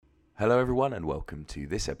Hello everyone and welcome to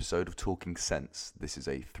this episode of Talking Sense. This is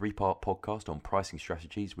a three-part podcast on pricing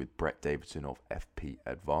strategies with Brett Davidson of FP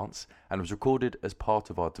Advance and was recorded as part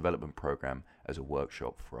of our development program as a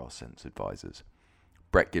workshop for our Sense advisors.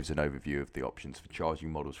 Brett gives an overview of the options for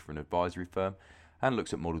charging models for an advisory firm and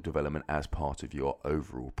looks at model development as part of your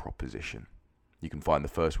overall proposition. You can find the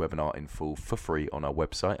first webinar in full for free on our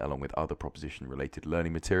website along with other proposition-related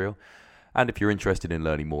learning material. And if you're interested in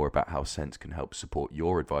learning more about how Sense can help support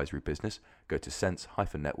your advisory business, go to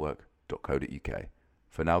sense-network.co.uk.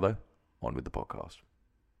 For now, though, on with the podcast.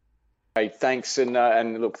 Hey, thanks,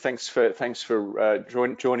 and look, thanks for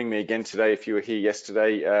joining me again today. If you were here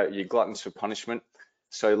yesterday, you gluttons for punishment.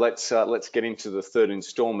 So let's get into the third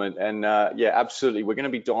installment, and yeah, absolutely, we're going to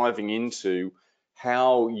be diving into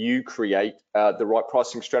how you create the right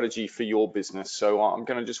pricing strategy for your business. So I'm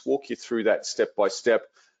going to just walk you through that step by step.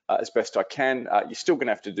 As best I can. You're still going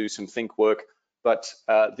to have to do some think work, but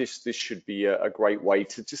this should be a great way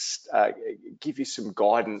to just give you some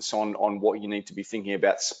guidance on what you need to be thinking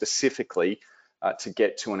about specifically to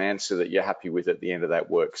get to an answer that you're happy with at the end of that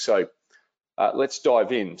work. So let's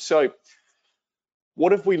dive in. So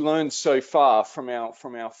what have we learned so far from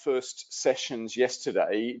our first sessions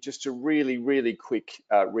yesterday? Just a really quick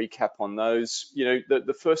recap on those. You know,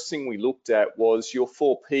 the first thing we looked at was your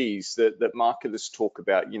 4 Ps that marketers talk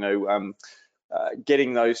about. You know,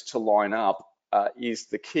 getting those to line up is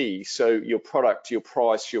the key. So your product, your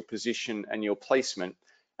price, your position, and your placement.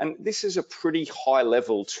 And this is a pretty high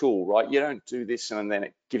level tool, right? You don't do this and then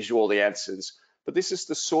it gives you all the answers. But this is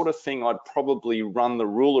the sort of thing I'd probably run the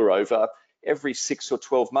ruler over every 6 or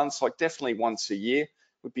 12 months, like definitely once a year.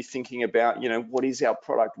 We'd be thinking about, you know, what is our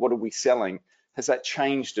product? What are we selling? Has that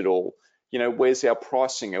changed at all? You know, where's our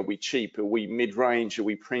pricing? Are we cheap? Are we mid-range? Are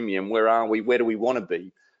we premium? Where are we? Where do we want to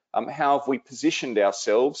be? How have we positioned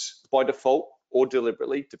ourselves by default or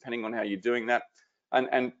deliberately, depending on how you're doing that?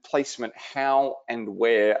 And placement, how and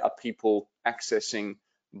where are people accessing,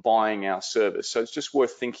 buying our service? So it's just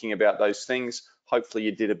worth thinking about those things. Hopefully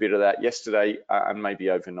you did a bit of that yesterday and maybe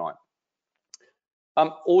overnight.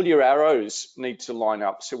 All your arrows need to line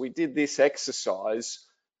up. So we did this exercise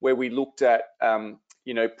where we looked at,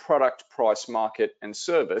 you know, product, price, market, and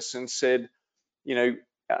service, and said, you know,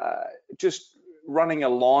 just running a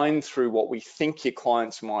line through what we think your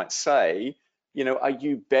clients might say. You know, are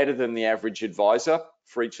you better than the average advisor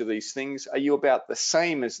for each of these things? Are you about the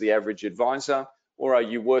same as the average advisor, or are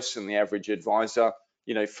you worse than the average advisor?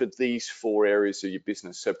 You know, for these 4 areas of your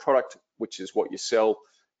business. So product, which is what you sell,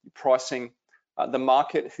 your pricing, the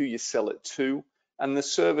market, who you sell it to, and the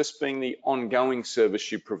service being the ongoing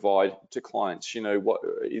service you provide to clients. You know, what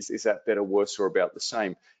is that better, worse, or about the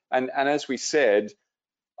same? And as we said,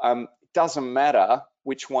 it doesn't matter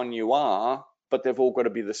which one you are, but they've all got to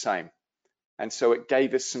be the same. And so it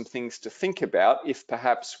gave us some things to think about. If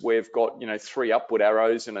perhaps we've got, you know, 3 upward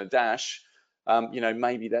arrows and a dash, you know,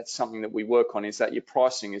 maybe that's something that we work on. Is that your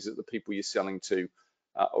pricing? Is it the people you're selling to,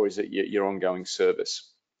 or is it your ongoing service?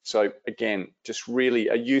 So again, just really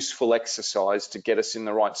a useful exercise to get us in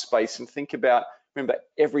the right space and think about, remember,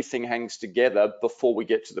 everything hangs together before we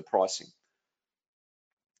get to the pricing.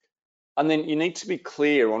 And then you need to be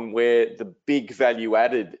clear on where the big value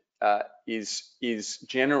added is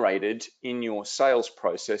generated in your sales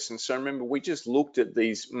process. And so remember, we just looked at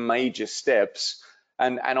these major steps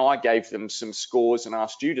and I gave them some scores and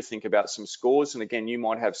asked you to think about some scores. And again, you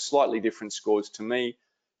might have slightly different scores to me.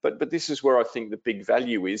 But this is where I think the big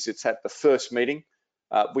value is. It's at the first meeting,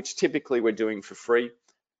 which typically we're doing for free.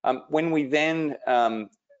 When we then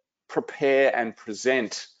prepare and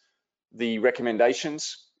present the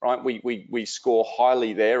recommendations, right? We score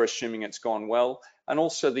highly there, assuming it's gone well. And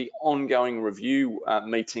also the ongoing review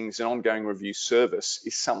meetings and ongoing review service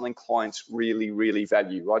is something clients really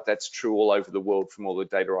value, right? That's true all over the world from all the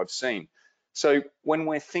data I've seen. So when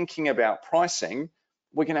we're thinking about pricing,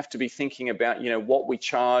 we're going to have to be thinking about, you know, what we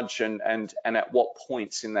charge and at what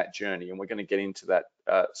points in that journey, and we're going to get into that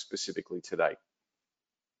specifically today.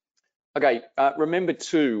 Okay, remember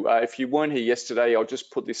too, if you weren't here yesterday, I'll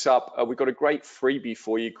just put this up. We've got a great freebie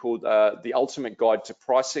for you called The Ultimate Guide to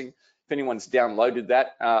Pricing. If anyone's downloaded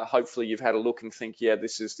that, hopefully you've had a look and think, yeah,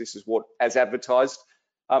 this is what as advertised.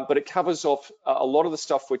 But it covers off a lot of the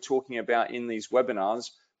stuff we're talking about in these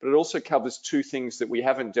webinars, but it also covers 2 things that we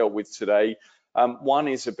haven't dealt with today. One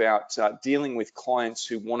is about dealing with clients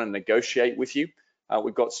who want to negotiate with you.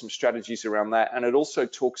 We've got some strategies around that. And it also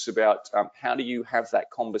talks about how do you have that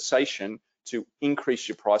conversation to increase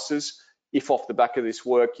your prices if off the back of this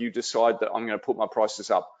work you decide that I'm going to put my prices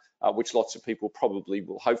up, which lots of people probably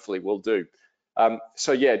will, hopefully will do.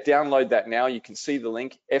 So yeah, download that now. You can see the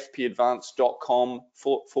link,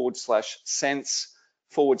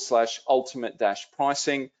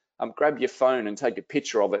 fpadvance.com/sense/ultimate-pricing. Grab your phone and take a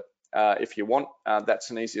picture of it if you want.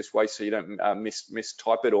 That's an easiest way so you don't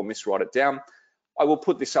mistype it or miswrite it down. I will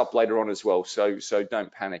put this up later on as well, so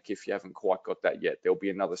don't panic if you haven't quite got that yet. There'll be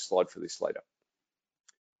another slide for this later.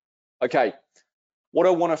 Okay, what I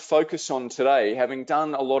want to focus on today, having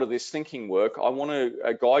done a lot of this thinking work, I want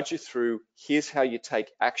to guide you through, here's how you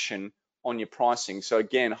take action on your pricing. So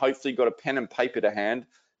again, hopefully you've got a pen and paper to hand,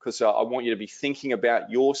 because I want you to be thinking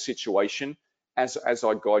about your situation as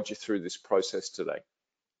I guide you through this process today.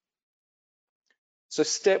 So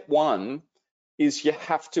step one is you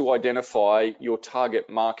have to identify your target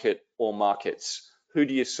market or markets. Who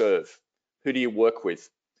do you serve? Who do you work with?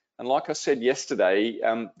 And like I said yesterday,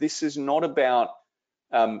 this is not about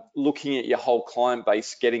looking at your whole client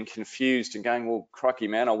base, getting confused and going, well, crikey,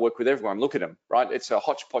 man, I work with everyone. Look at them, right? It's a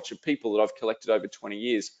hodgepodge of people that I've collected over 20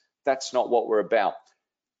 years. That's not what we're about.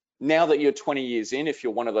 Now that you're 20 years in, if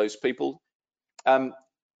you're one of those people,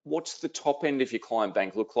 what's the top end of your client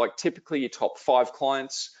bank look like? Typically, your top 5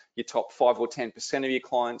 clients, your top 5 or 10% of your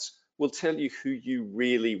clients will tell you who you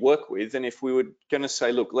really work with. And if we were going to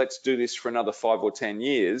say, look, let's do this for another 5 or 10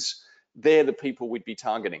 years, they're the people we'd be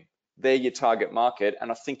targeting. They're your target market.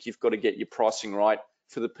 And I think you've got to get your pricing right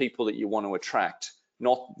for the people that you want to attract,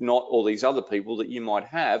 not all these other people that you might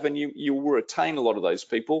have. And you will retain a lot of those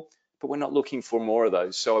people, but we're not looking for more of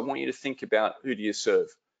those. So I want you to think about, who do you serve?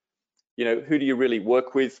 You know, who do you really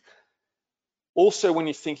work with? Also, when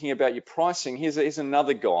you're thinking about your pricing, here's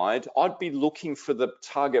another guide. I'd be looking for the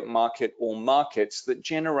target market or markets that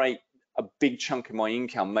generate a big chunk of my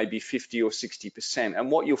income, maybe 50 or 60%. And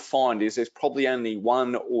what you'll find is there's probably only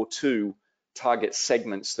 1 or 2 target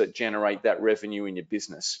segments that generate that revenue in your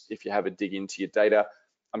business. If you have a dig into your data,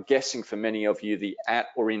 I'm guessing for many of you, the at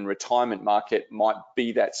or in retirement market might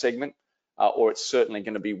be that segment, or it's certainly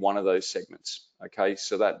going to be one of those segments. Okay,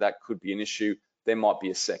 so that could be an issue. There might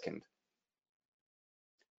be a second.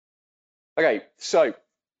 Okay, so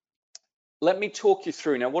let me talk you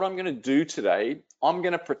through. Now, what I'm going to do today, I'm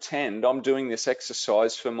going to pretend I'm doing this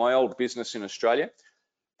exercise for my old business in Australia.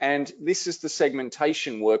 And this is the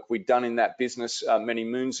segmentation work we'd done in that business many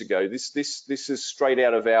moons ago. This is straight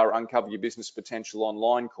out of our Uncover Your Business Potential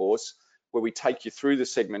online course, where we take you through the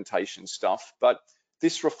segmentation stuff. But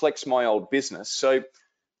this reflects my old business. So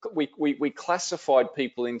we classified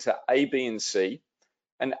people into A, B, and C.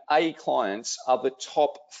 And A clients are the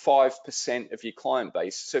top 5% of your client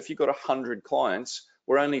base. So if you've got 100 clients,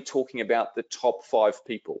 we're only talking about the top 5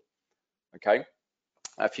 people, okay?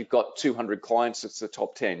 If you've got 200 clients, it's the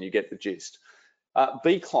top 10, you get the gist.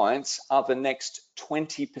 B clients are the next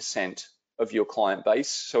 20% of your client base.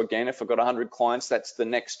 So again, if I've got 100 clients, that's the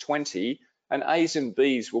next 20, and A's and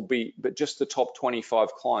B's will be but just the top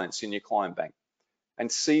 25 clients in your client bank.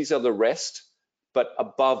 And C's are the rest, but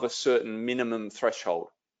above a certain minimum threshold,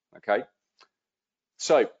 okay?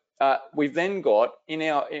 So we've then got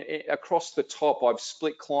across the top, I've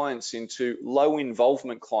split clients into low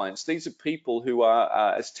involvement clients. These are people who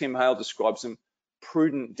are, as Tim Hale describes them,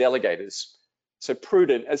 prudent delegators. So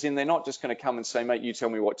prudent, as in they're not just going to come and say, mate, you tell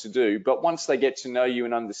me what to do, but once they get to know you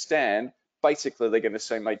and understand, basically they're going to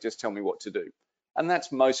say, mate, just tell me what to do. And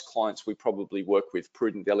that's most clients we probably work with,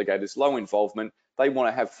 prudent delegators, low involvement. They want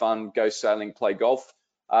to have fun, go sailing, play golf,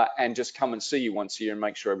 and just come and see you once a year and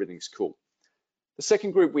make sure everything's cool. The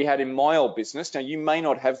second group we had in my old business, now you may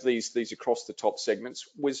not have these across the top segments,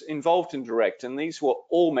 was involved in direct, and these were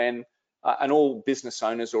all men and all business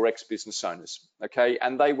owners or ex-business owners, okay?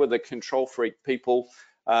 And they were the control freak people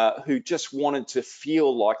who just wanted to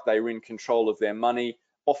feel like they were in control of their money,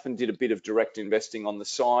 often did a bit of direct investing on the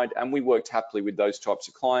side, and we worked happily with those types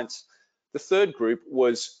of clients. The third group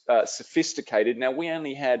was sophisticated. Now, we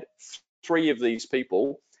only had 3 of these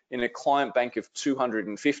people in a client bank of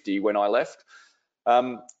 250 when I left,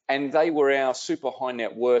 and they were our super high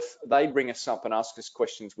net worth. They'd bring us up and ask us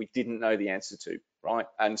questions we didn't know the answer to, right?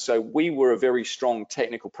 And so we were a very strong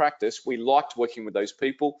technical practice. We liked working with those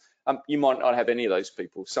people. You might not have any of those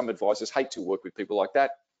people. Some advisors hate to work with people like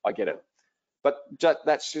that. I get it. But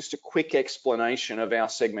that's just a quick explanation of our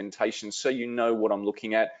segmentation so you know what I'm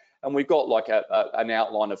looking at. And we've got like an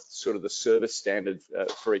outline of sort of the service standard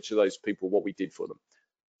for each of those people, what we did for them.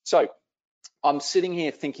 So I'm sitting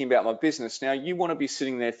here thinking about my business. Now, you want to be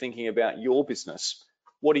sitting there thinking about your business.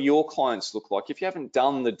 What do your clients look like? If you haven't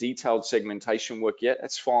done the detailed segmentation work yet,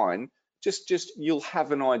 that's fine. Just you'll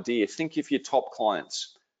have an idea. Think of your top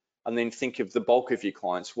clients and then think of the bulk of your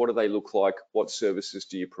clients. What do they look like? What services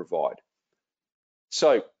do you provide?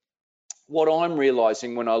 So what I'm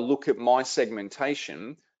realizing when I look at my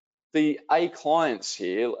segmentation, the A clients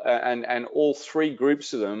here, and all three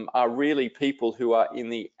groups of them are really people who are in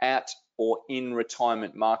the at or in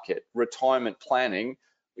retirement market. Retirement planning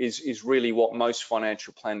is really what most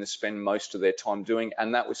financial planners spend most of their time doing,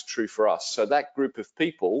 and that was true for us. So that group of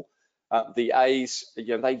people, the A's,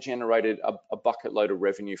 they generated a bucket load of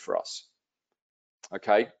revenue for us.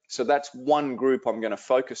 Okay, so that's one group I'm going to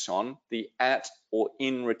focus on, the at or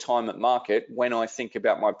in retirement market, when I think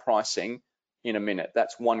about my pricing in a minute.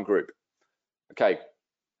 That's one group. Okay,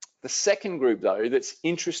 the second group though, that's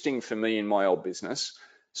interesting for me in my old business.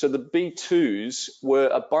 So the B2s were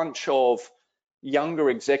a bunch of younger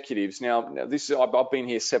executives. Now this is, I've been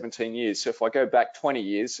here 17 years. So if I go back 20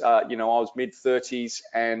 years, I was mid-30s,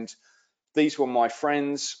 and these were my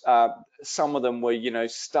friends. Some of them were,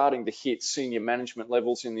 starting to hit senior management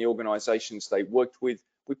levels in the organizations they worked with.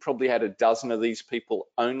 We probably had a dozen of these people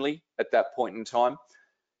only at that point in time.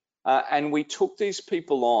 And we took these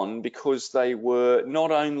people on because they were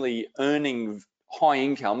not only earning high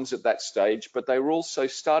incomes at that stage, but they were also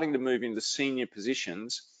starting to move into senior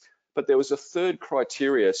positions. But there was a third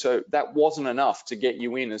criteria. So that wasn't enough to get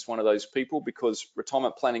you in as one of those people, because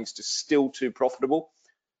retirement planning is just still too profitable.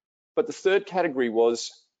 But the third category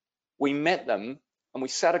was, we met them and we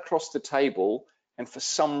sat across the table, and for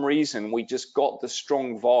some reason we just got the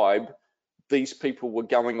strong vibe these people were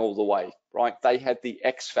going all the way, right? They had the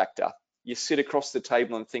X factor. You sit across the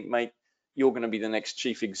table and think, mate, you're going to be the next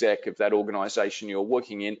chief exec of that organization you're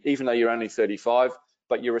working in, even though you're only 35,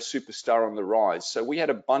 but you're a superstar on the rise. So we had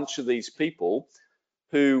a bunch of these people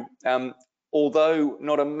who, although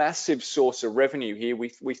not a massive source of revenue here,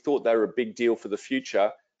 we thought they were a big deal for the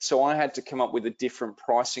future. So I had to come up with a different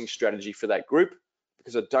pricing strategy for that group,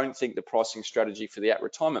 because I don't think the pricing strategy for the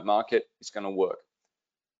at-retirement market is going to work.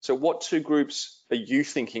 So what two groups are you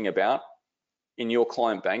thinking about in your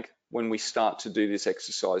client bank when we start to do this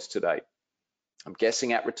exercise today? I'm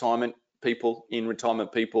guessing at retirement people, in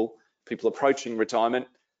retirement people, people approaching retirement,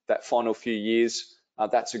 that final few years,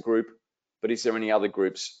 that's a group. But is there any other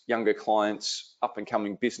groups? Younger clients, up and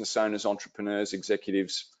coming business owners, entrepreneurs,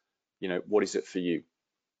 executives, what is it for you?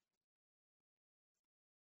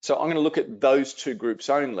 So I'm going to look at those two groups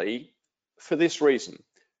only for this reason.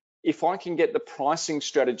 If I can get the pricing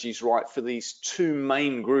strategies right for these two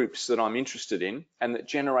main groups that I'm interested in and that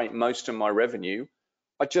generate most of my revenue,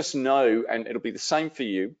 I just know, and it'll be the same for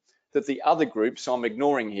you, that the other groups I'm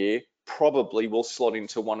ignoring here probably will slot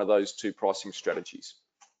into one of those two pricing strategies.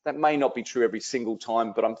 That may not be true every single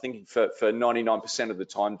time, but I'm thinking for 99% of the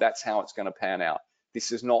time, that's how it's going to pan out.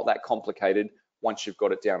 This is not that complicated once you've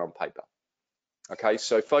got it down on paper. Okay,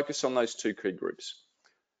 so focus on those two key groups.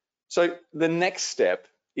 So the next step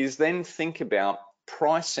is then think about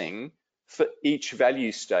pricing for each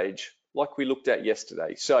value stage, like we looked at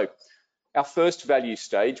yesterday. So our first value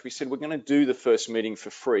stage, we said we're going to do the first meeting for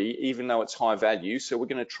free, even though it's high value. So we're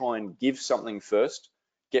going to try and give something first,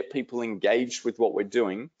 get people engaged with what we're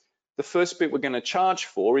doing. The first bit we're going to charge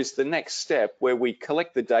for is the next step, where we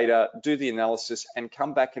collect the data, do the analysis, and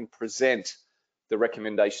come back and present the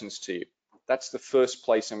recommendations to you. That's the first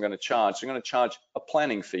place I'm going to charge. I'm going to charge a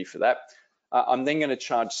planning fee for that. I'm then going to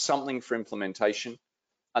charge something for implementation,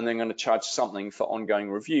 and then going to charge something for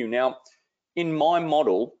ongoing review. Now, in my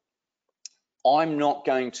model, I'm not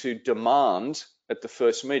going to demand at the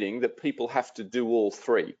first meeting that people have to do all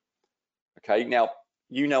three. Okay, now,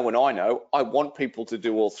 and I know, I want people to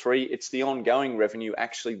do all three. It's the ongoing revenue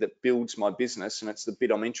actually that builds my business, and it's the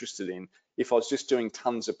bit I'm interested in. If I was just doing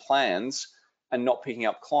tons of plans and not picking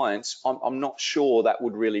up clients, I'm not sure that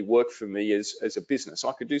would really work for me as a business.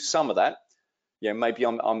 I could do some of that. Maybe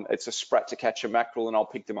it's a sprat to catch a mackerel and I'll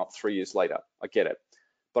pick them up 3 years later. I get it.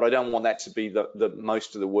 But I don't want that to be the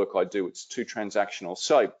most of the work I do. It's too transactional.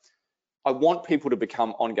 So I want people to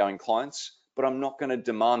become ongoing clients, but I'm not going to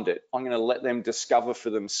demand it. I'm going to let them discover for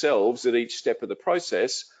themselves at each step of the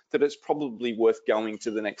process that it's probably worth going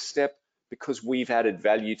to the next step, because we've added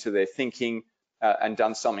value to their thinking and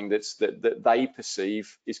done something that they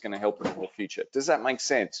perceive is going to help them in the future. Does that make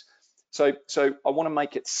sense? So I want to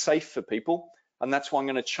make it safe for people, and that's why I'm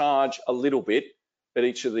going to charge a little bit at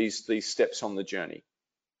each of these steps on the journey.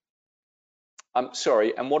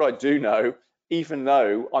 Sorry, and what I do know, even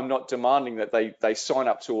though I'm not demanding that they sign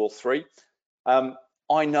up to all three,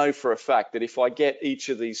 I know for a fact that if I get each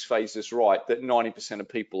of these phases right, that 90% of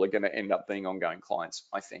people are going to end up being ongoing clients,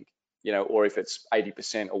 I think, or if it's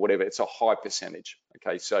 80% or whatever, it's a high percentage.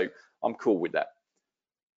 Okay, so I'm cool with that.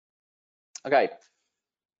 Okay.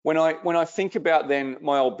 When I think about then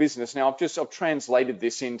my old business, now I've translated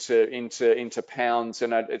this into pounds,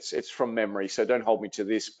 and it's from memory, so don't hold me to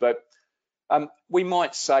this. But We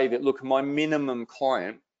might say that, look, my minimum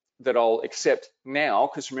client that I'll accept now,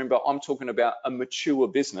 because remember, I'm talking about a mature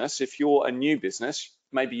business. If you're a new business,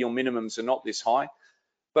 maybe your minimums are not this high,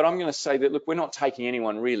 but I'm going to say that, look, we're not taking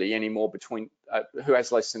anyone really anymore between who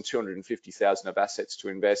has less than 250,000 of assets to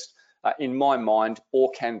invest in my mind,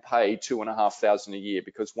 or can pay 2,500 a year,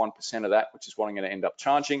 because 1% of that, which is what I'm going to end up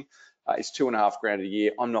charging, is 2.5 grand a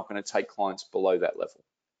year. I'm not going to take clients below that level.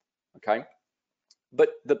 Okay. But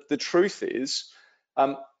the truth is,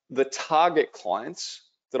 the target clients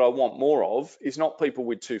that I want more of is not people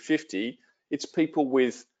with 250, it's people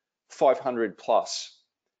with 500 plus.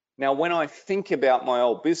 Now, when I think about my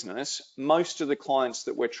old business, most of the clients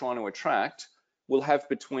that we're trying to attract will have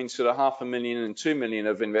between sort of 500,000 and 2 million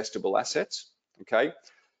of investable assets, okay?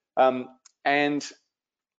 And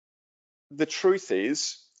the truth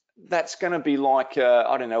is, that's gonna be like,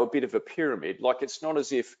 I don't know, a bit of a pyramid. Like, it's not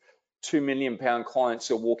as if £2 million clients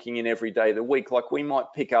are walking in every day of the week. Like, we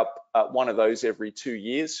might pick up one of those every 2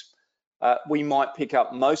 years. We might pick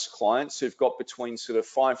up most clients who've got between sort of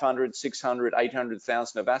 500, 600,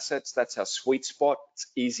 800,000 of assets. That's our sweet spot. It's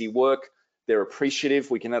easy work. They're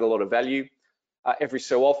appreciative. We can add a lot of value. Every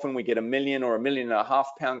so often we get £1 million or £1.5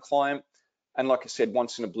 million client. And like I said,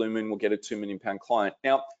 once in a blue moon, we'll get a £2 million client.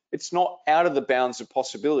 Now, it's not out of the bounds of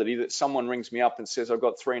possibility that someone rings me up and says, I've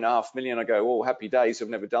got 3.5 million. I go, oh, happy days. I've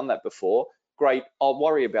never done that before. Great. I'll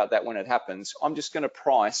worry about that when it happens. I'm just going to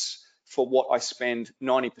price for what I spend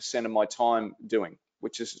 90% of my time doing,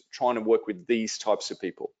 which is trying to work with these types of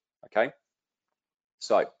people. Okay.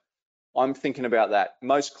 So I'm thinking about that.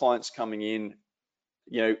 Most clients coming in,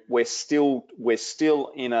 you know, we're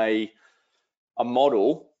still in a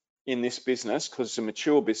model in this business, because it's a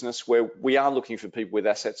mature business, where we are looking for people with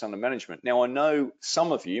assets under management. Now, I know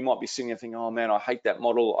some of you might be sitting there thinking, oh man, I hate that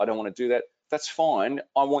model. I don't want to do that. That's fine.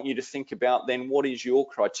 I want you to think about then, what is your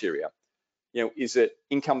criteria? You know, is it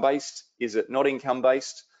income-based? Is it not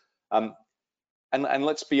income-based? And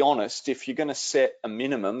let's be honest, if you're going to set a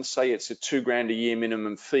minimum, say it's a 2 grand a year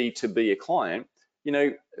minimum fee to be a client, you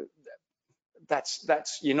know,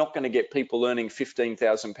 that's you're not going to get people earning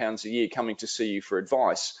 £15,000 a year coming to see you for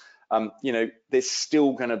advice. You know, there's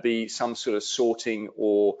still going to be some sort of sorting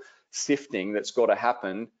or sifting that's got to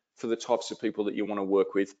happen for the types of people that you want to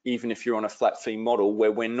work with, even if you're on a flat fee model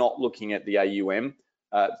where we're not looking at the AUM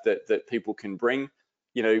that people can bring.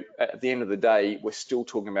 You know, at the end of the day, we're still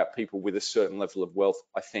talking about people with a certain level of wealth,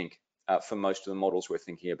 I think, for most of the models we're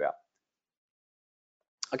thinking about.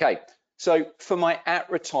 Okay, so for my at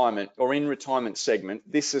retirement or in retirement segment,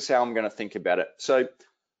 this is how I'm going to think about it. So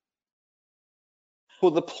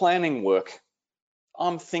for the planning work,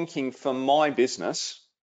 I'm thinking for my business,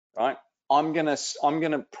 right? I'm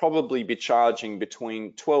gonna probably be charging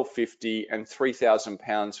between £1,250 and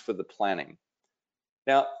 £3,000 for the planning.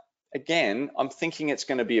 Now, again, I'm thinking it's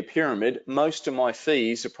going to be a pyramid. Most of my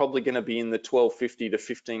fees are probably going to be in the £1,250 to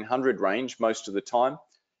 £1,500 range most of the time.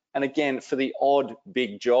 And again, for the odd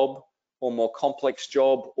big job or more complex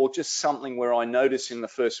job, or just something where I notice in the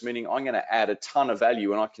first meeting, I'm going to add a ton of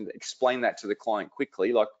value, and I can explain that to the client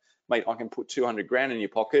quickly. Like, mate, I can put 200 grand in your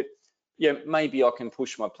pocket. Yeah, maybe I can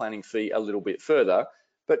push my planning fee a little bit further.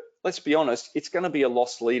 But let's be honest, it's going to be a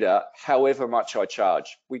loss leader however much I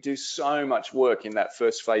charge. We do so much work in that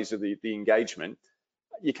first phase of the engagement.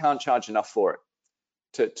 You can't charge enough for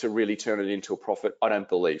it to really turn it into a profit, I don't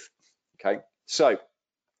believe. Okay, so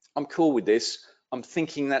I'm cool with this. I'm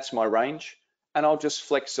thinking that's my range, and I'll just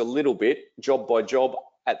flex a little bit job by job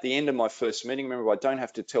at the end of my first meeting. Remember, I don't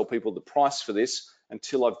have to tell people the price for this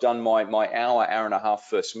until I've done my hour and a half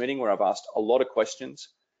first meeting, where I've asked a lot of questions,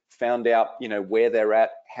 found out, you know, where they're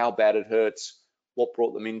at, how bad it hurts, what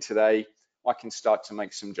brought them in today. I can start to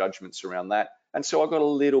make some judgments around that. And so I've got a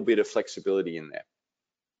little bit of flexibility in there.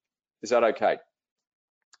 Is that okay?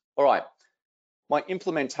 All right. My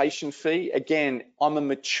implementation fee, again, I'm a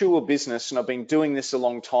mature business and I've been doing this a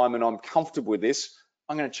long time and I'm comfortable with this.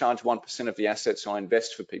 I'm going to charge 1% of the assets I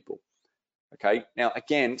invest for people. Okay. Now,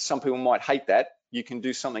 again, some people might hate that. You can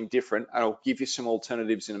do something different, and I'll give you some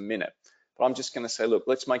alternatives in a minute. But I'm just going to say, look,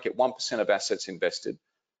 let's make it 1% of assets invested.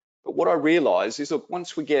 But what I realize is, look,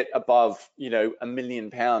 once we get above, you know, £1 million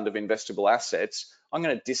of investable assets, I'm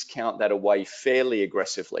going to discount that away fairly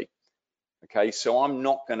aggressively. Okay, so I'm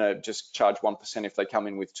not going to just charge 1% if they come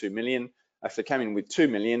in with 2 million. If they come in with 2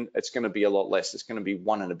 million, it's going to be a lot less. It's going to be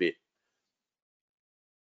 1 and a bit.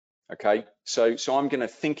 Okay, so I'm going to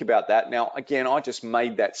think about that. Now, again, I just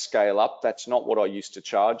made that scale up. That's not what I used to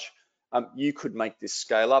charge. You could make this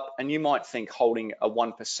scale up, and you might think holding a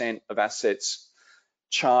 1% of assets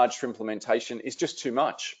charge for implementation is just too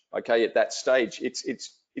much. Okay, at that stage,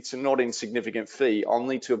 it's it's a not insignificant fee. I'll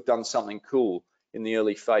need to have done something cool in the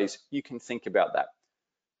early phase. You can think about that.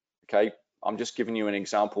 Okay, I'm just giving you an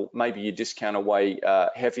example. Maybe you discount away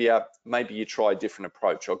heavier. Maybe you try a different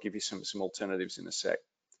approach. I'll give you some alternatives in a sec.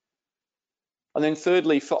 And then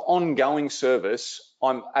thirdly, for ongoing service,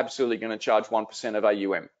 I'm absolutely going to charge 1% of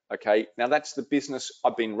AUM. Okay, now that's the business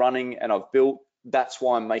I've been running and I've built. That's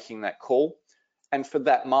why I'm making that call. And for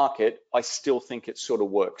that market, I still think it sort of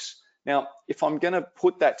works. Now, if I'm going to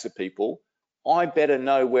put that to people, I better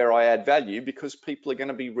know where I add value, because people are going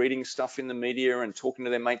to be reading stuff in the media and talking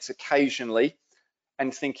to their mates occasionally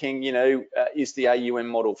and thinking, you know, is the AUM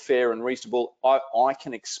model fair and reasonable? I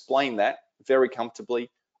can explain that very comfortably.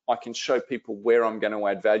 I can show people where I'm going to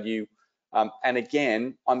add value. And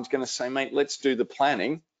again, I'm going to say, mate, let's do the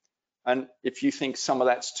planning. And if you think some of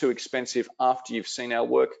that's too expensive after you've seen our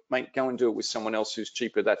work, mate, go and do it with someone else who's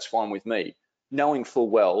cheaper. That's fine with me. Knowing full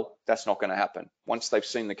well that's not going to happen. Once they've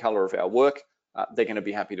seen the color of our work, they're going to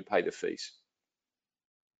be happy to pay the fees.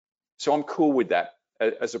 So I'm cool with that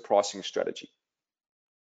as a pricing strategy.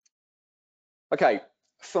 Okay,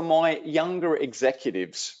 for my younger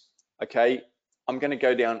executives, okay, I'm going to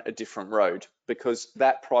go down a different road, because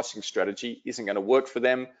that pricing strategy isn't going to work for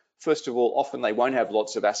them. First of all, often they won't have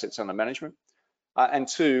lots of assets under management. And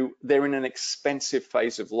two, they're in an expensive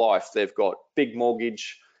phase of life. They've got big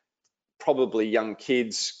mortgage, probably young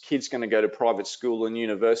kids going to go to private school and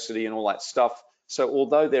university and all that stuff. So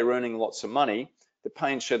although they're earning lots of money, they're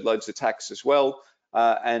paying shed loads of tax as well.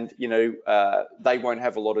 And you know, they won't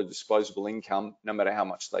have a lot of disposable income no matter how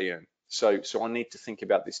much they earn. So I need to think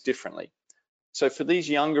about this differently. So for these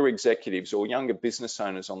younger executives or younger business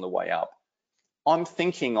owners on the way up, I'm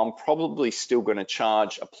thinking I'm probably still going to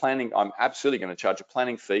charge a planning, I'm absolutely going to charge a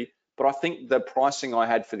planning fee, but I think the pricing I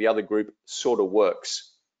had for the other group sort of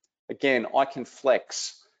works. Again, I can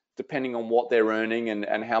flex depending on what they're earning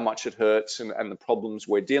and how much it hurts and the problems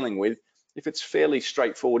we're dealing with. If it's fairly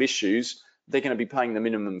straightforward issues, they're going to be paying the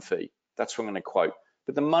minimum fee. That's what I'm going to quote.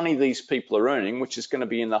 But the money these people are earning, which is going to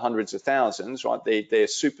be in the hundreds of thousands, right? They're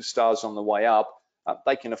superstars on the way up.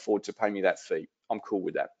 They can afford to pay me that fee. I'm cool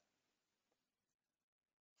with that.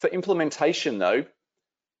 For implementation though,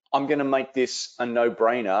 I'm going to make this a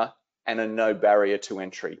no-brainer and a no barrier to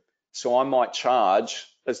entry. So I might charge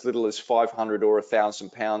as little as 500 or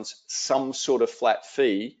 £1,000, some sort of flat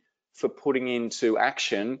fee for putting into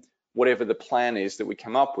action whatever the plan is that we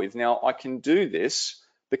come up with. Now I can do this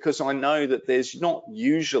because I know that there's not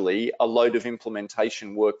usually a load of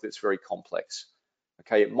implementation work that's very complex.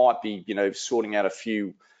 Okay, it might be, you know, sorting out a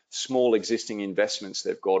few small existing investments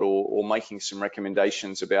they've got, or making some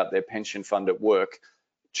recommendations about their pension fund at work,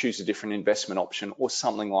 choose a different investment option or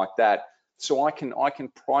something like that. So I can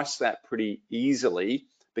price that pretty easily,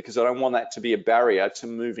 because I don't want that to be a barrier to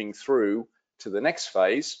moving through to the next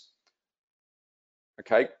phase.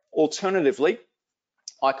 Okay, alternatively,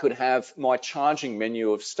 I could have my charging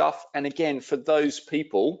menu of stuff. And again, for those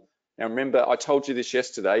people, now remember, I told you this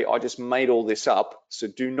yesterday, I just made all this up. So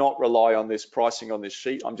do not rely on this pricing on this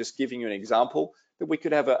sheet. I'm just giving you an example that we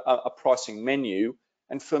could have a pricing menu.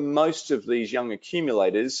 And for most of these young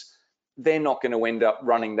accumulators, they're not going to end up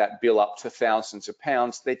running that bill up to thousands of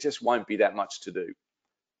pounds. There just won't be that much to do.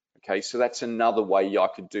 Okay, so that's another way I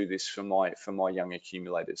could do this for my young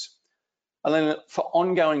accumulators. And then for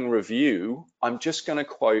ongoing review, I'm just going to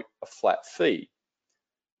quote a flat fee.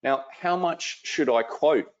 Now, how much should I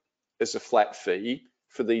quote as a flat fee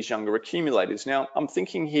for these younger accumulators? Now, I'm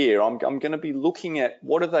thinking here, I'm going to be looking at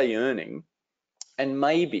what are they earning, and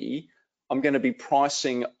maybe I'm going to be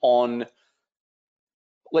pricing on,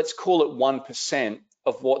 let's call it 1%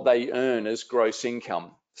 of what they earn as gross income.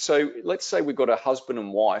 So let's say we've got a husband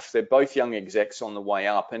and wife, they're both young execs on the way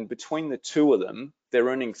up, and between the two of them, they're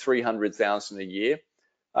earning 300,000 a year.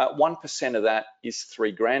 1% of that is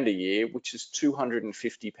 $3,000 a year, which is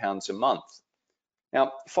 £250 a month.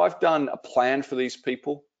 Now, if I've done a plan for these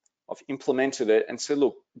people, I've implemented it and said,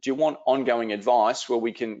 look, do you want ongoing advice where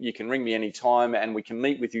you can ring me anytime and we can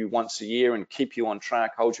meet with you once a year and keep you on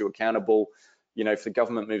track, hold you accountable. You know, if the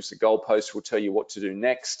government moves the goalposts, we'll tell you what to do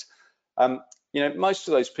next. You know, most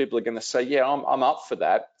of those people are going to say, yeah, I'm up for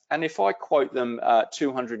that. And if I quote them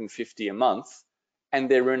 250 a month and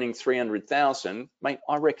they're earning 300,000, mate,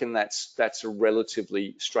 I reckon that's a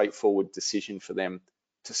relatively straightforward decision for them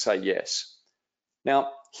to say yes.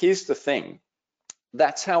 Now, here's the thing.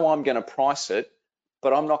 That's how I'm going to price it,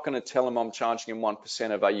 but I'm not going to tell them I'm charging them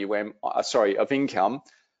 1% of AUM, of income.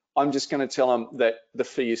 I'm just going to tell them that the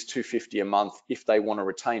fee is $250 a month if they want to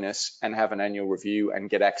retain us and have an annual review and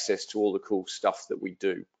get access to all the cool stuff that we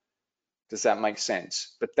do. Does that make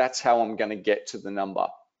sense? But that's how I'm going to get to the number.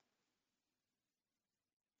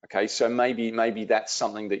 Okay, so maybe that's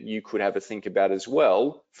something that you could have a think about as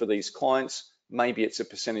well for these clients. Maybe it's a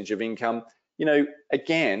percentage of income. You know,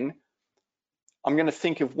 again, I'm going to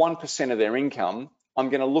think of 1% of their income. I'm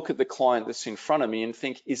going to look at the client that's in front of me and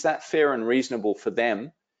think, is that fair and reasonable for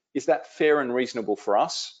them? Is that fair and reasonable for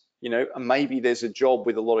us? You know, and maybe there's a job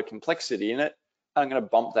with a lot of complexity in it. I'm going to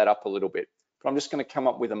bump that up a little bit. But I'm just going to come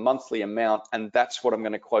up with a monthly amount, and that's what I'm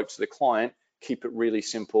going to quote to the client. Keep it really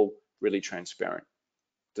simple, really transparent.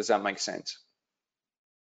 Does that make sense?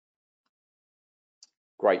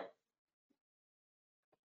 Great.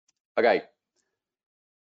 Okay.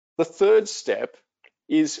 The third step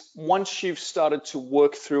is once you've started to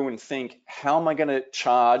work through and think, how am I going to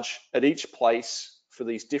charge at each place for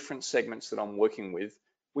these different segments that I'm working with?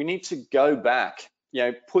 We need to go back, you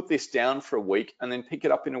know, put this down for a week and then pick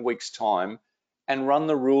it up in a week's time and run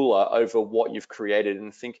the ruler over what you've created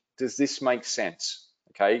and think, does this make sense?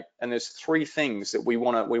 Okay. And there's three things that we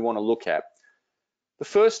want to look at. The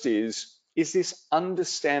first is this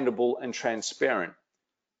understandable and transparent?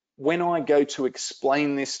 When I go to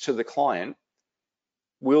explain this to the client,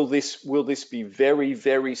 will this be very,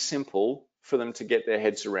 very simple for them to get their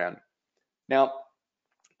heads around? Now,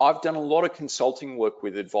 I've done a lot of consulting work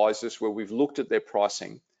with advisors where we've looked at their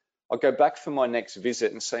pricing. I'll go back for my next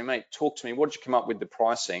visit and say, mate, talk to me, what did you come up with the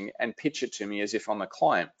pricing, and pitch it to me as if I'm a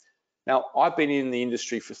client. Now, I've been in the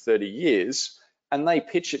industry for 30 years and they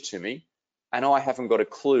pitch it to me and I haven't got a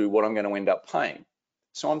clue what I'm going to end up paying.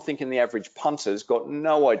 So I'm thinking the average punter's got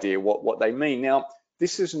no idea what they mean. Now,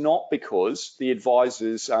 this is not because the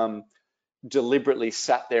advisors deliberately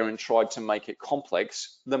sat there and tried to make it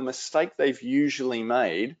complex. The mistake they've usually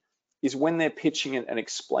made is when they're pitching it and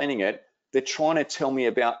explaining it, they're trying to tell me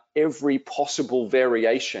about every possible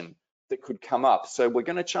variation that could come up. So we're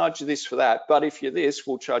going to charge you this for that, but if you're this,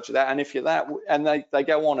 we'll charge you that, and if you're that, and they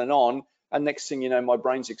go on, and next thing you know, my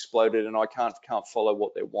brain's exploded and I can't follow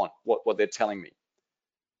what they want, what they're telling me.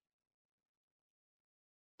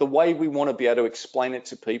 The way we want to be able to explain it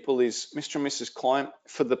to people is, Mr. and Mrs. Client,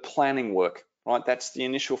 for the planning work, right? That's the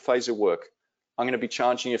initial phase of work. I'm going to be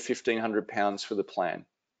charging you £1,500 for the plan.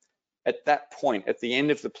 At that point, at the end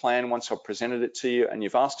of the plan, once I've presented it to you and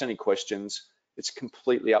you've asked any questions, it's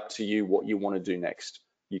completely up to you what you want to do next.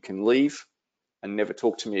 You can leave and never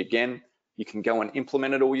talk to me again. You can go and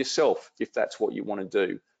implement it all yourself if that's what you want to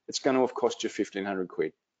do. It's going to have cost you 1,500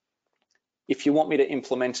 quid. If you want me to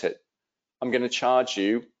implement it, I'm going to charge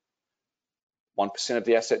you 1% of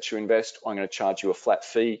the assets you invest. I'm going to charge you a flat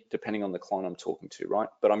fee depending on the client I'm talking to, right?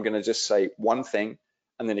 But I'm going to just say one thing,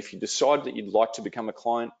 and then if you decide that you'd like to become a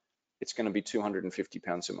client, it's going to be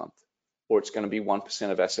 £250 a month, or it's going to be 1%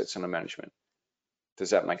 of assets under management. Does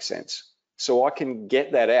that make sense? So I can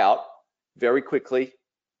get that out very quickly,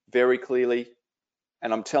 very clearly,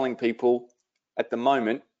 and I'm telling people at the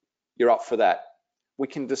moment, you're up for that. We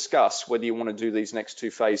can discuss whether you want to do these next two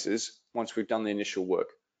phases once we've done the initial work.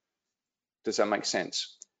 Does that make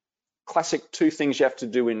sense? Classic two things you have to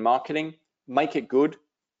do in marketing: make it good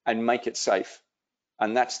and make it safe.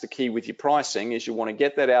 And that's the key with your pricing, is you want to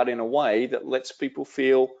get that out in a way that lets people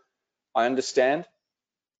feel, I understand,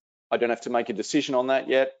 I don't have to make a decision on that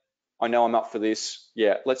yet, I know I'm up for this,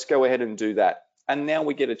 yeah, let's go ahead and do that. And now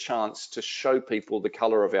we get a chance to show people the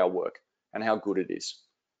color of our work and how good it is.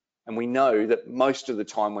 And we know that most of the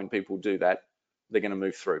time when people do that, they're going to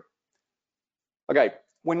move through. Okay,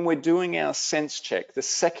 when we're doing our sense check, the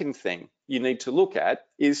second thing you need to look at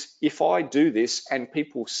is, if I do this and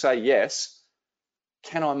people say yes,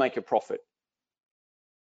 can I make a profit?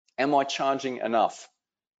 Am I charging enough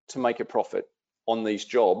to make a profit on these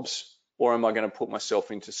jobs, or am I going to put myself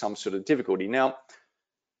into some sort of difficulty? Now,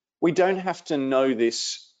 we don't have to know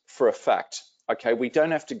this for a fact, okay? We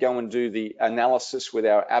don't have to go and do the analysis with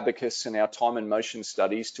our abacus and our time and motion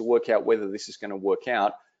studies to work out whether this is going to work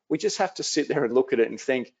out. We just have to sit there and look at it and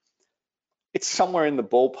think, it's somewhere in the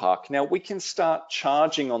ballpark. Now, we can start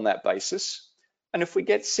charging on that basis. And if we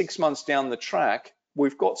get 6 months down the track,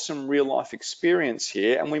 we've got some real life experience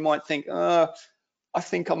here, and we might think, I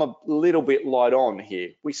think I'm a little bit light on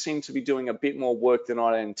here. We seem to be doing a bit more work than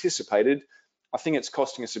I anticipated. I think it's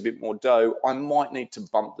costing us a bit more dough. I might need to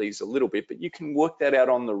bump these a little bit, but you can work that out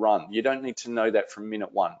on the run. You don't need to know that from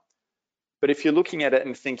minute one. But if you're looking at it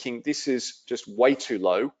and thinking this is just way too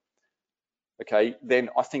low, okay, then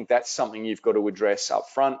I think that's something you've got to address up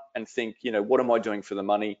front and think, you know, what am I doing for the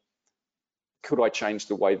money? Could I change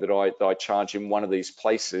the way that I charge in one of these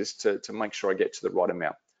places to make sure I get to the right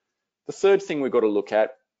amount? The third thing we've got to look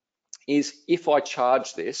at is, if I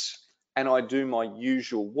charge this and I do my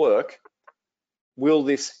usual work, will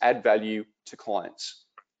this add value to clients?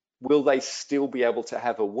 Will they still be able to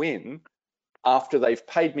have a win after they've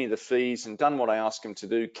paid me the fees and done what I ask them to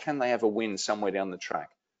do, can they have a win somewhere down the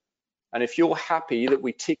track? And if you're happy that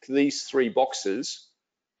we tick these 3 boxes,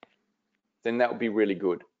 then that would be really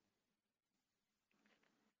good.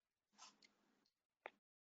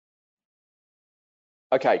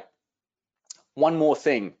 Okay, one more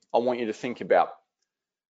thing I want you to think about.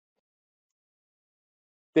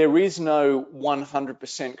 There is no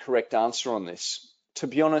 100% correct answer on this. To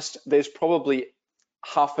be honest, there's probably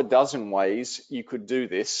half a dozen ways you could do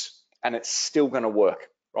this and it's still going to work,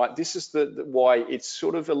 right? This is why it's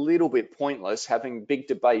sort of a little bit pointless having big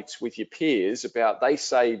debates with your peers about, they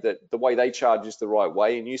say that the way they charge is the right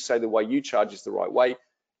way and you say the way you charge is the right way.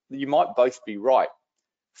 You might both be right.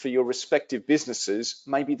 For your respective businesses,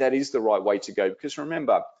 maybe that is the right way to go, because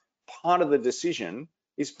remember, part of the decision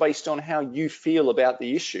is based on how you feel about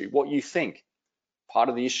the issue, what you think. Part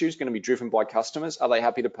of the issue is going to be driven by customers. Are they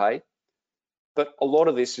happy to pay? But a lot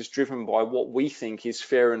of this is driven by what we think is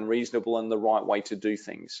fair and reasonable and the right way to do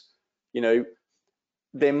things. You know,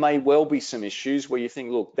 there may well be some issues where you think,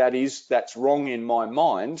 look, that's wrong in my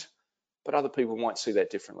mind, but other people might see that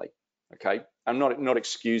differently. Okay, I'm not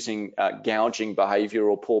excusing gouging behavior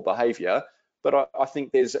or poor behavior, but I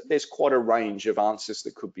think there's quite a range of answers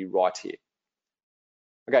that could be right here.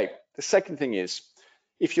 Okay, the second thing is,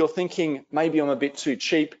 if you're thinking maybe I'm a bit too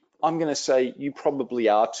cheap, I'm going to say you probably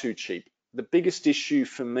are too cheap. The biggest issue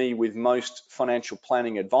for me with most financial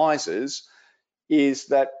planning advisors is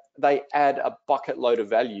that they add a bucket load of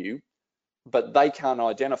value, but they can't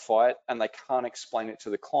identify it and they can't explain it to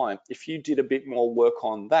the client. If you did a bit more work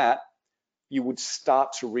on that, you would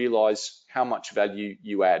start to realize how much value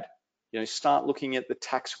you add. You know, start looking at the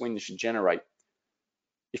tax wins you generate.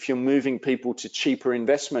 If you're moving people to cheaper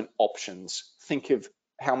investment options, think of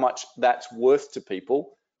how much that's worth to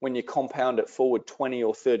people. When you compound it forward 20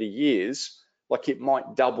 or 30 years, like it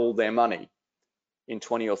might double their money in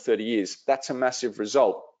 20 or 30 years. That's a massive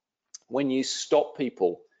result. When you stop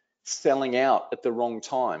people selling out at the wrong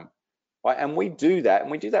time, right? And we do that,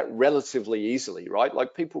 and we do that relatively easily, right?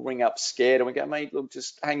 Like people ring up scared and we go, mate, look,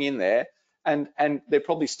 just hang in there. And they're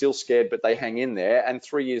probably still scared, but they hang in there. And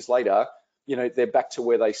 3 years later, you know, they're back to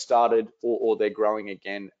where they started, or they're growing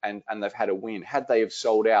again and they've had a win. Had they have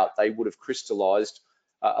sold out, they would have crystallized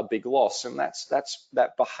a big loss. And that's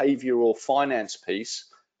that behavioral finance piece,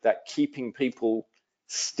 that keeping people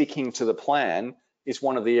sticking to the plan is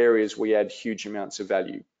one of the areas we add huge amounts of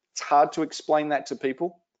value. It's hard to explain that to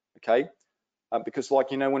people, okay? Because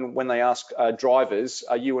like, you know, when they ask drivers,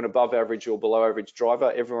 are you an above average or below average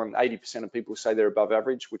driver? 80% of people say they're above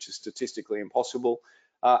average, which is statistically impossible.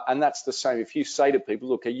 And that's the same. If you say to people,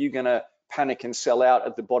 look, are you gonna panic and sell out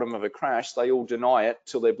at the bottom of a crash? They all deny it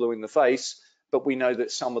till they're blue in the face. But we know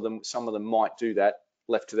that some of them might do that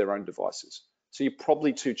left to their own devices. So you're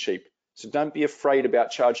probably too cheap. So don't be afraid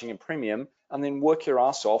about charging a premium, and then work your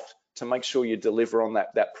ass off to make sure you deliver on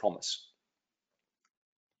that promise.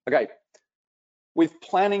 Okay, with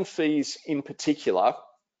planning fees in particular,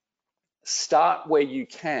 start where you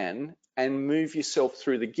can and move yourself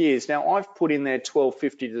through the gears. Now I've put in there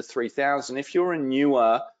 $1,250 to $3,000. If you're a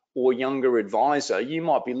newer or younger advisor, you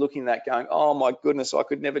might be looking at that going, oh my goodness, I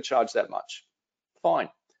could never charge that much. Fine.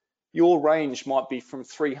 Your range might be from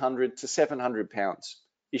 300 to 700 pounds.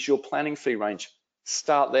 Is your planning fee range?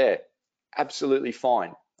 Start there. Absolutely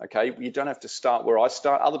fine. Okay, you don't have to start where I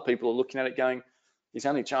start. Other people are looking at it going, he's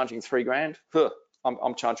only charging $3,000.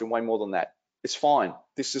 I'm charging way more than that. It's fine.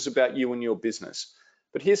 This is about you and your business.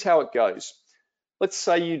 But here's how it goes. Let's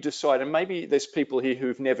say you decide, and maybe there's people here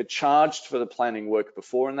who've never charged for the planning work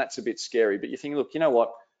before, and that's a bit scary, but you think, look, you know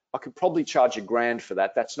what? I could probably charge $1,000 for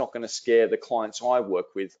that. That's not going to scare the clients I work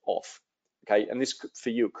with off. Okay, and this for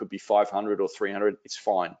you, it could be 500 or 300. It's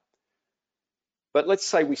fine. But let's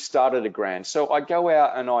say we started $1,000. So I go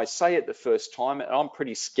out and I say it the first time, and I'm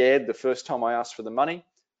pretty scared the first time I ask for the money.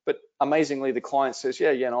 But amazingly, the client says, yeah,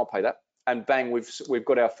 and I'll pay that. And bang, we've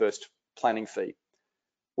got our first planning fee.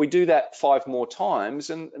 We do that 5 more times,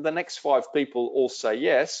 and the next 5 people all say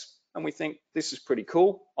yes, and we think this is pretty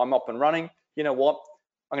cool. I'm up and running. You know what?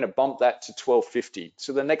 I'm going to bump that to $1,250.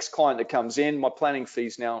 So the next client that comes in, my planning fee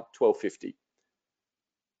is now $1,250.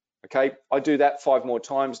 Okay, I do that 5 more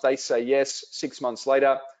times. They say yes. 6 months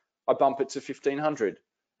later, I bump it to $1,500.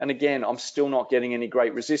 And again, I'm still not getting any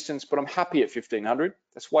great resistance, but I'm happy at $1,500.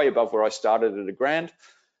 That's way above where I started at $1,000.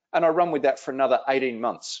 And I run with that for another 18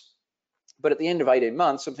 months. But at the end of 18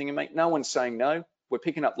 months, I'm thinking, mate, no one's saying no. We're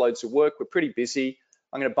picking up loads of work. We're pretty busy.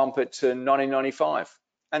 I'm going to bump it to $1,995.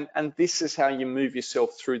 And this is how you move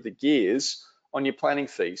yourself through the gears on your planning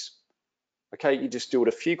fees. Okay, you just do it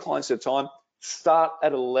a few clients at a time. Start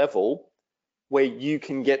at a level where you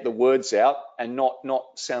can get the words out and not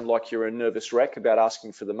sound like you're a nervous wreck about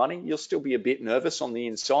asking for the money. You'll still be a bit nervous on the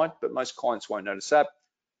inside, but most clients won't notice that.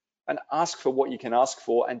 And ask for what you can ask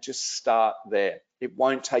for and just start there. It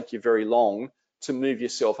won't take you very long to move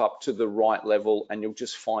yourself up to the right level, and you'll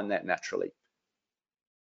just find that naturally.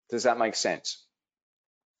 Does that make sense?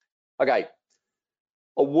 Okay,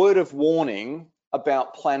 a word of warning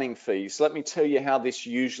about planning fees. Let me tell you how this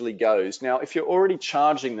usually goes. Now, if you're already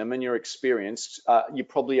charging them and you're experienced, you're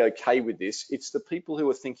probably okay with this. It's the people who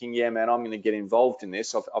are thinking, yeah, man, I'm going to get involved in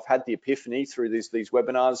this. I've had the epiphany through these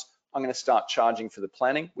webinars. I'm going to start charging for the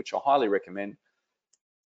planning, which I highly recommend.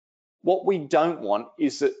 What we don't want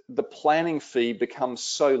is that the planning fee becomes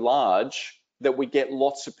so large that we get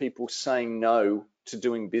lots of people saying no to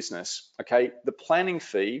doing business, okay? The planning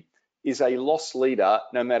fee is a loss leader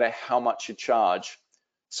no matter how much you charge.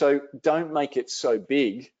 So don't make it so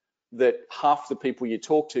big that half the people you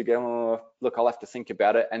talk to go, oh, look, I'll have to think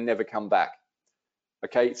about it, and never come back.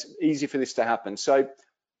 Okay, it's easy for this to happen. So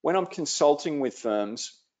when I'm consulting with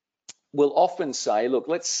firms, we'll often say, look,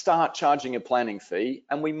 let's start charging a planning fee,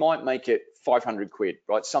 and we might make it 500 quid,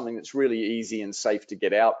 right? Something that's really easy and safe to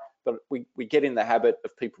get out, but we get in the habit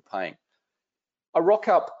of people paying. I rock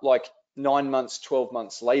up like 9 months, 12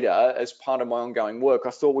 months later as part of my ongoing work. I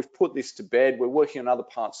thought, we've put this to bed. We're working on other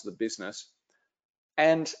parts of the business.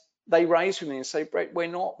 And they raise with me and say, Brett, we're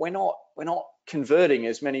not converting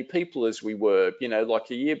as many people as we were, you know,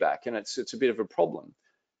 like a year back. And it's a bit of a problem.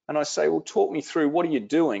 And I say, well, talk me through, what are you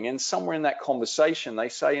doing? And somewhere in that conversation, they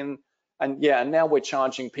say, and now we're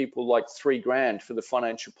charging people like $3,000 for the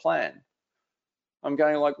financial plan. I'm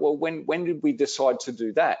going like, well, when did we decide to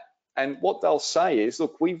do that? And what they'll say is,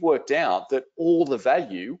 look, we've worked out that all the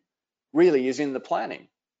value really is in the planning.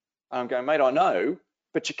 I'm going, mate, I know,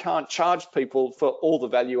 but you can't charge people for all the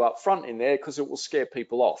value up front in there because it will scare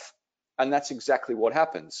people off. And that's exactly what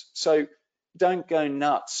happens. So don't go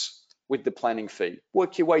nuts with the planning fee.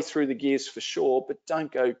 Work your way through the gears for sure, but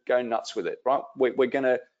don't go nuts with it, right? We're going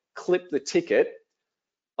to clip the ticket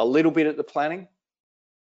a little bit at the planning,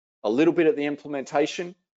 a little bit at the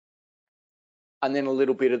implementation, and then a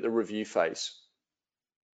little bit at the review phase.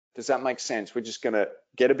 Does that make sense? We're just going to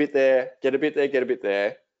get a bit there, get a bit there, get a bit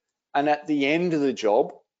there. And at the end of the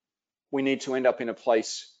job, we need to end up in a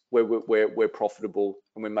place where we're profitable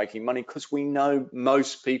and we're making money, because we know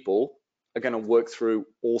most people are going to work through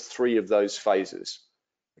all three of those phases.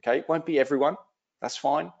 Okay, it won't be everyone. That's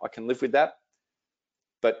fine. I can live with that.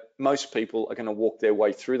 But most people are going to walk their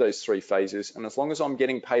way through those three phases. And as long as I'm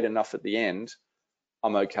getting paid enough at the end,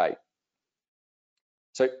 I'm okay.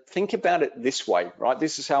 So think about it this way, right?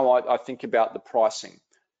 This is how I think about the pricing.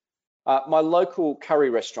 My local curry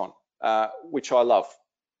restaurant, which I love.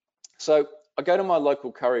 So I go to my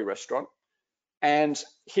local curry restaurant, and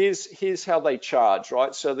here's how they charge,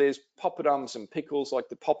 right? So there's poppadoms and pickles. Like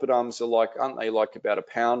the poppadoms are like, aren't they like about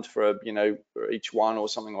 £1 for, you know, for each one or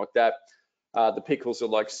something like that? The pickles are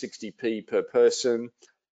like 60p per person.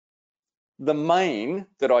 The main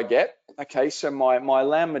that I get, okay, so my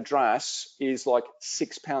lamb madras is like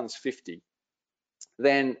 £6.50.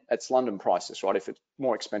 Then it's London prices, right? If it's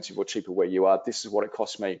more expensive or cheaper where you are, this is what it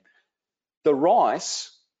costs me. The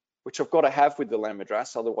rice, which I've got to have with the lamb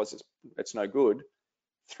madras, otherwise it's no good,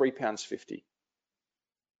 £3.50.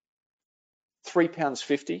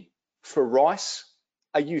 £3.50 for rice?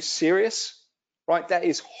 Are you serious? Right, that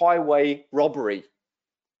is highway robbery,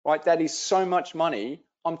 right? That is so much money.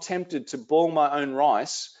 I'm tempted to boil my own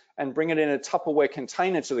rice and bring it in a Tupperware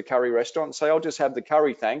container to the curry restaurant and say, I'll just have the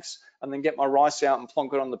curry, thanks, and then get my rice out and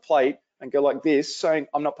plonk it on the plate and go like this, saying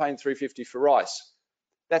I'm not paying $3.50 for rice.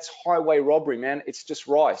 That's highway robbery, man. It's just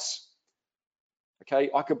rice.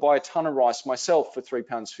 Okay, I could buy a ton of rice myself for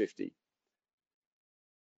 £3.50.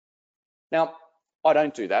 Now, I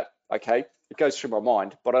don't do that, okay? It goes through my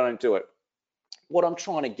mind, but I don't do it. What I'm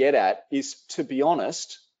trying to get at is, to be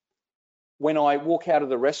honest, when I walk out of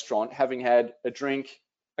the restaurant, having had a drink,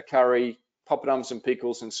 a curry, poppadoms and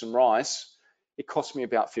pickles and some rice, it cost me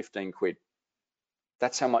about 15 quid.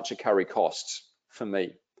 That's how much a curry costs for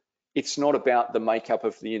me. It's not about the makeup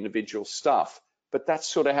of the individual stuff, but that's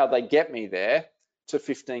sort of how they get me there to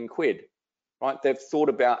 15 quid, right? They've thought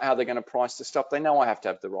about how they're going to price the stuff. They know I have to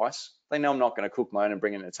have the rice. They know I'm not going to cook my own and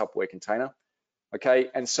bring it in a Tupperware container. Okay,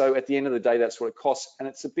 and so at the end of the day, that's what it costs. And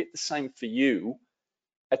it's a bit the same for you.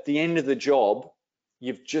 At the end of the job,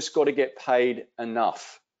 you've just got to get paid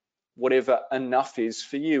enough, whatever enough is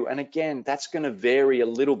for you. And again, that's going to vary a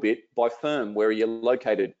little bit by firm. Where are you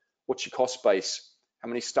located? What's your cost base? How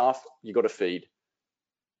many staff you got to feed?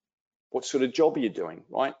 What sort of job are you doing,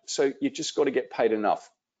 right? So you just got to get paid enough.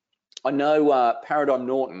 I know Paradigm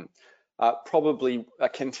Norton, probably a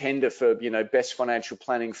contender for, best financial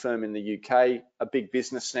planning firm in the UK, a big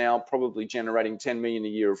business now, probably generating 10 million a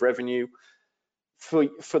year of revenue.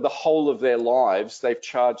 For the whole of their lives, they've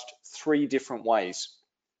charged 3 different ways.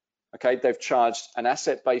 Okay, they've charged an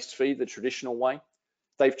asset-based fee, the traditional way.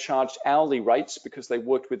 They've charged hourly rates because they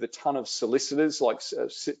worked with a ton of solicitors like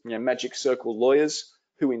Magic Circle lawyers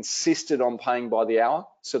who insisted on paying by the hour,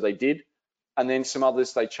 so they did. And then some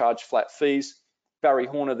others, they charge flat fees. Barry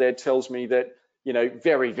Horner there tells me that,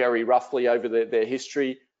 very, very roughly over their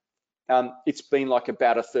history, it's been like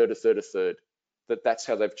about a third, that's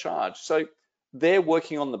how they've charged. So they're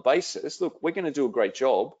working on the basis, look, we're going to do a great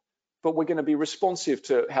job, but we're going to be responsive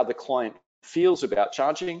to how the client feels about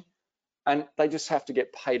charging, and they just have to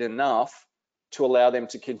get paid enough to allow them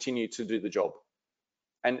to continue to do the job.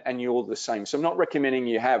 And you're the same. So I'm not recommending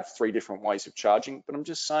you have 3 different ways of charging, but I'm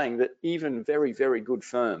just saying that even very, very good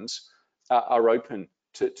firms are open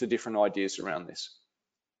to different ideas around this.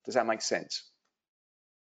 Does that make sense?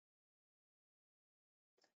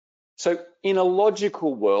 So in a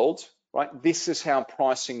logical world, right, this is how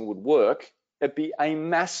pricing would work. It'd be a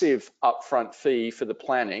massive upfront fee for the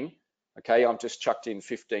planning. Okay, I've just chucked in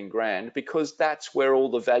 15 grand because that's where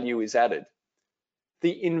all the value is added.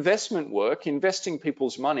 The investment work, investing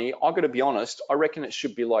people's money, I've got to be honest, I reckon it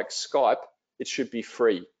should be like Skype, it should be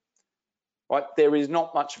free. Right? There is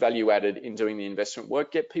not much value added in doing the investment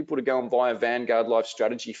work. Get people to go and buy a Vanguard Life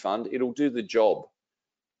Strategy Fund, it'll do the job.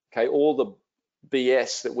 Okay, all the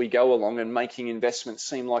BS that we go along and making investments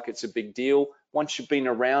seem like it's a big deal. Once you've been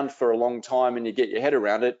around for a long time and you get your head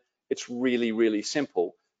around it, it's really, really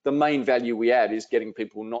simple. The main value we add is getting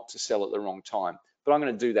people not to sell at the wrong time, but I'm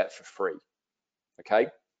going to do that for free. Okay,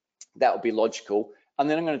 that would be logical. And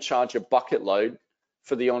then I'm going to charge a bucket load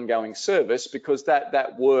for the ongoing service, because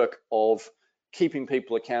that work of keeping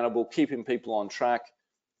people accountable, keeping people on track,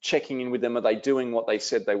 checking in with them, are they doing what they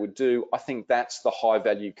said they would do? I think that's the high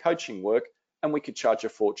value coaching work, and we could charge a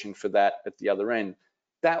fortune for that at the other end.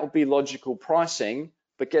 That would be logical pricing,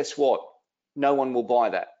 but guess what? No one will buy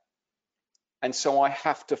that. And so I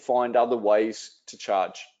have to find other ways to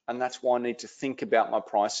charge. And that's why I need to think about my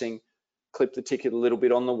pricing, clip the ticket a little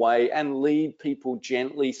bit on the way, and lead people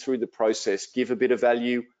gently through the process. Give a bit of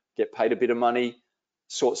value, get paid a bit of money,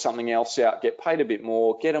 sort something else out, get paid a bit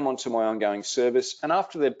more, get them onto my ongoing service. And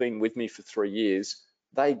after they've been with me for 3 years,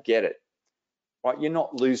 they get it, right? You're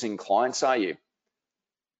not losing clients, are you?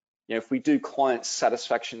 If we do client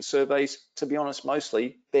satisfaction surveys, to be honest,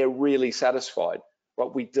 mostly they're really satisfied,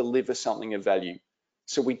 right? We deliver something of value.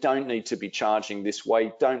 So we don't need to be charging this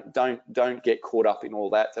way. Don't get caught up in all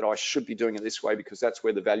that I should be doing it this way because that's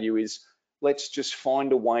where the value is. Let's just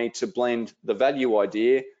find a way to blend the value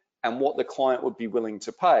idea and what the client would be willing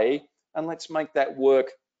to pay, and let's make that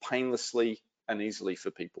work painlessly and easily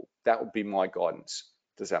for people. That would be my guidance.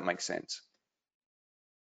 Does that make sense?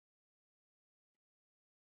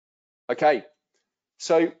 Okay,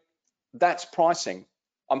 so that's pricing.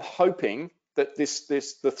 I'm hoping that the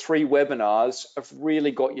 3 webinars have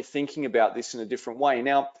really got you thinking about this in a different way.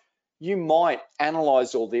 Now, you might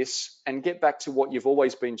analyze all this and get back to what you've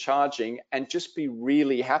always been charging and just be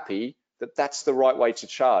really happy that that's the right way to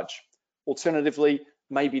charge. Alternatively,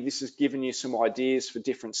 maybe this has given you some ideas for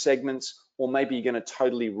different segments, or maybe you're going to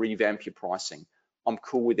totally revamp your pricing. I'm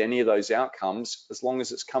cool with any of those outcomes as long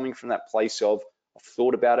as it's coming from that place of I've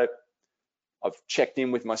thought about it, I've checked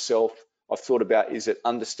in with myself, I've thought about, is it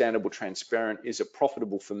understandable, transparent, is it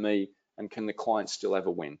profitable for me, and can the client still have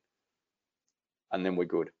a win? And then we're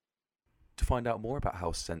good. To find out more about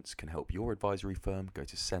how Sense can help your advisory firm, go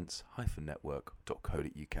to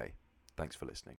sense-network.co.uk. Thanks for listening.